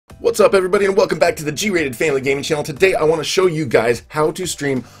What's up everybody and welcome back to the G-Rated Family Gaming Channel. Today I want to show you guys how to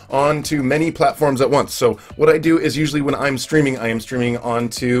stream onto many platforms at once. So what I do is usually when I'm streaming, I am streaming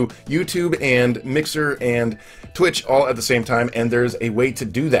onto YouTube and Mixer and Twitch all at the same time, and there's a way to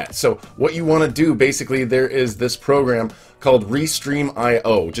do that. So what you want to do, basically, there is this program called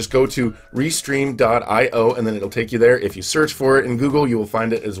Restream.io. Just go to restream.io and then it'll take you there. If you search for it in Google, you will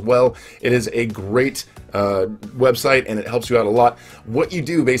find it as well. It is a great website and it helps you out a lot. What you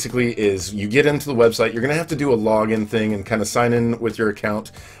do basically is you get into the website. You're gonna have to do a login thing and kind of sign in with your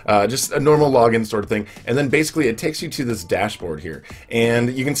account, just a normal login sort of thing, and then basically it takes you to this dashboard here,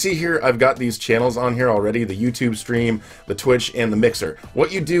 and you can see here I've got these channels on here already: the YouTube stream, the Twitch, and the Mixer.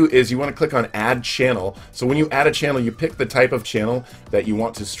 What you do is you want to click on add channel. So when you add a channel, you pick the type of channel that you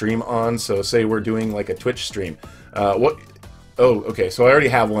want to stream on. So say we're doing like a Twitch stream. Oh, okay, so I already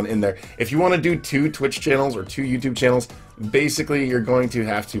have one in there. If you want to do 2 Twitch channels or 2 YouTube channels, basically you're going to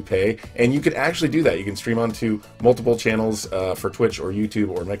have to pay, and you can actually do that. You can stream onto multiple channels for Twitch or YouTube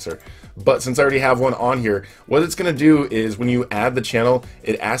or Mixer. But since I already have one on here, what it's going to do is when you add the channel,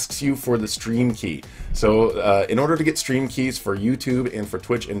 it asks you for the stream key. So in order to get stream keys for YouTube and for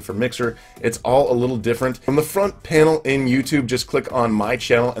Twitch and for Mixer, it's all a little different. From the front panel in YouTube, just click on my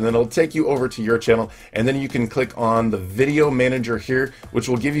channel and then it'll take you over to your channel, and then you can click on the video manager here, which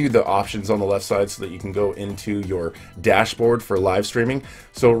will give you the options on the left side so that you can go into your dashboard for live streaming.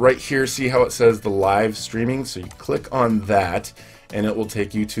 So right here, see how it says the live streaming? So you click on that and it will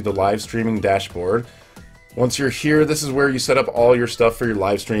take you to the live streaming dashboard. Once you're here, this is where you set up all your stuff for your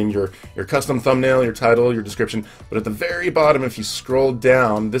live stream, your custom thumbnail, your title, your description. But at the very bottom, if you scroll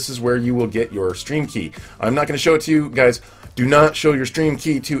down, this is where you will get your stream key. I'm not going to show it to you guys. Do not show your stream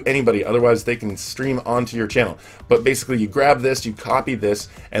key to anybody, otherwise they can stream onto your channel. But basically you grab this, you copy this,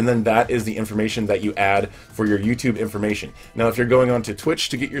 and then that is the information that you add for your YouTube information. Now if you're going on to Twitch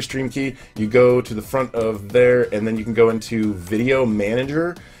to get your stream key, you go to the front of there, and then you can go into Video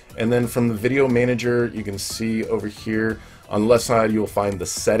Manager. And then from the Video Manager, you can see over here on the left side, you'll find the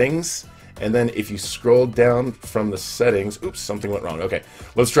settings. And then if you scroll down from the settings, oops, something went wrong. Okay,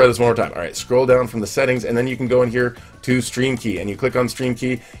 let's try this one more time. All right, scroll down from the settings, and then you can go in here to stream key, and you click on stream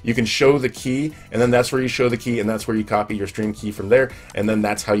key. You can show the key, and then that's where you show the key, and that's where you copy your stream key from there, and then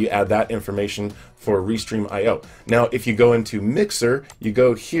that's how you add that information for Restream.io. Now, if you go into Mixer, you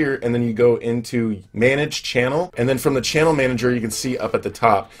go here, and then you go into Manage Channel, and then from the Channel Manager, you can see up at the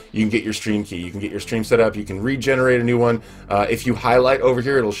top, you can get your stream key. You can get your stream set up. You can regenerate a new one. If you highlight over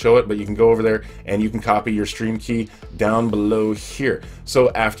here, it'll show it, but you can go over there, and you can copy your stream key down below here.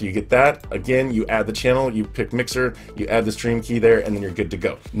 So after you get that, again, you add the channel, you pick Mixer, you add the stream key there, and then you're good to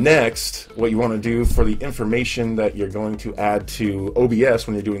go. Next, what you want to do for the information that you're going to add to OBS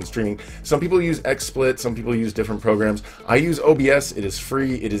when you're doing streaming, some people use XSplit, some people use different programs. I use OBS. It is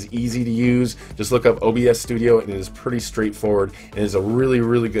free, it is easy to use. Just look up OBS Studio and it is pretty straightforward. It is a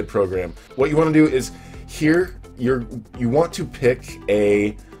really good program. What you want to do is here you want to pick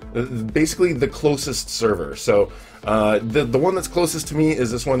basically the closest server. So the one that's closest to me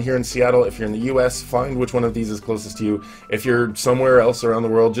is this one here in Seattle. If you're in the US, find which one of these is closest to you. If you're somewhere else around the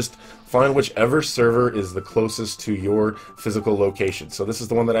world, just find whichever server is the closest to your physical location. So this is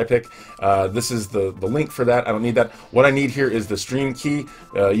the one that I pick. This is the link for that. I don't need that. What I need here is the stream key.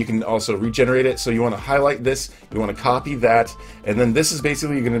 You can also regenerate it. So you want to highlight this, you want to copy that, and then this is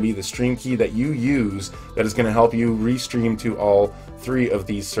basically going to be the stream key that you use that is going to help you restream to all 3 of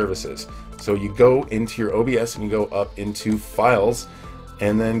these services. So you go into your OBS and you go up into Files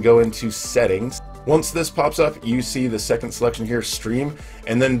and then go into Settings. Once this pops up, you see the second selection here, Stream,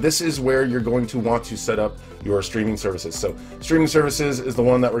 and then this is where you're going to want to set up your streaming services. So streaming services is the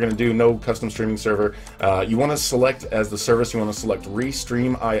one that we're going to do, no custom streaming server. You want to select as the service, you want to select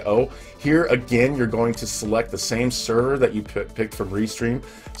Restream.io. Here again, you're going to select the same server that you picked from Restream.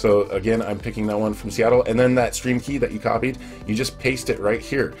 So again, I'm picking that one from Seattle, and then that stream key that you copied, you just paste it right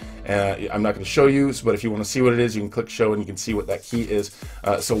here. I'm not going to show you, but if you want to see what it is, you can click show and you can see what that key is.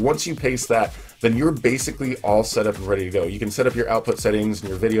 So once you paste that, then you're basically all set up and ready to go. You can set up your output settings and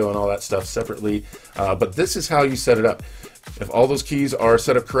your video and all that stuff separately, but this is how you set it up. If all those keys are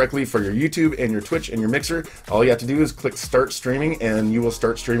set up correctly for your YouTube and your Twitch and your Mixer, all you have to do is click start streaming and you will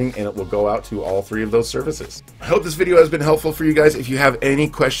start streaming and it will go out to all 3 of those services. I hope this video has been helpful for you guys. If you have any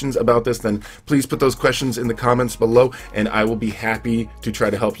questions about this, then please put those questions in the comments below and I will be happy to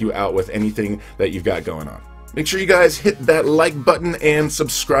try to help you out with anything that you've got going on. Make sure you guys hit that like button and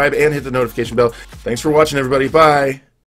subscribe and hit the notification bell. Thanks for watching, everybody. Bye.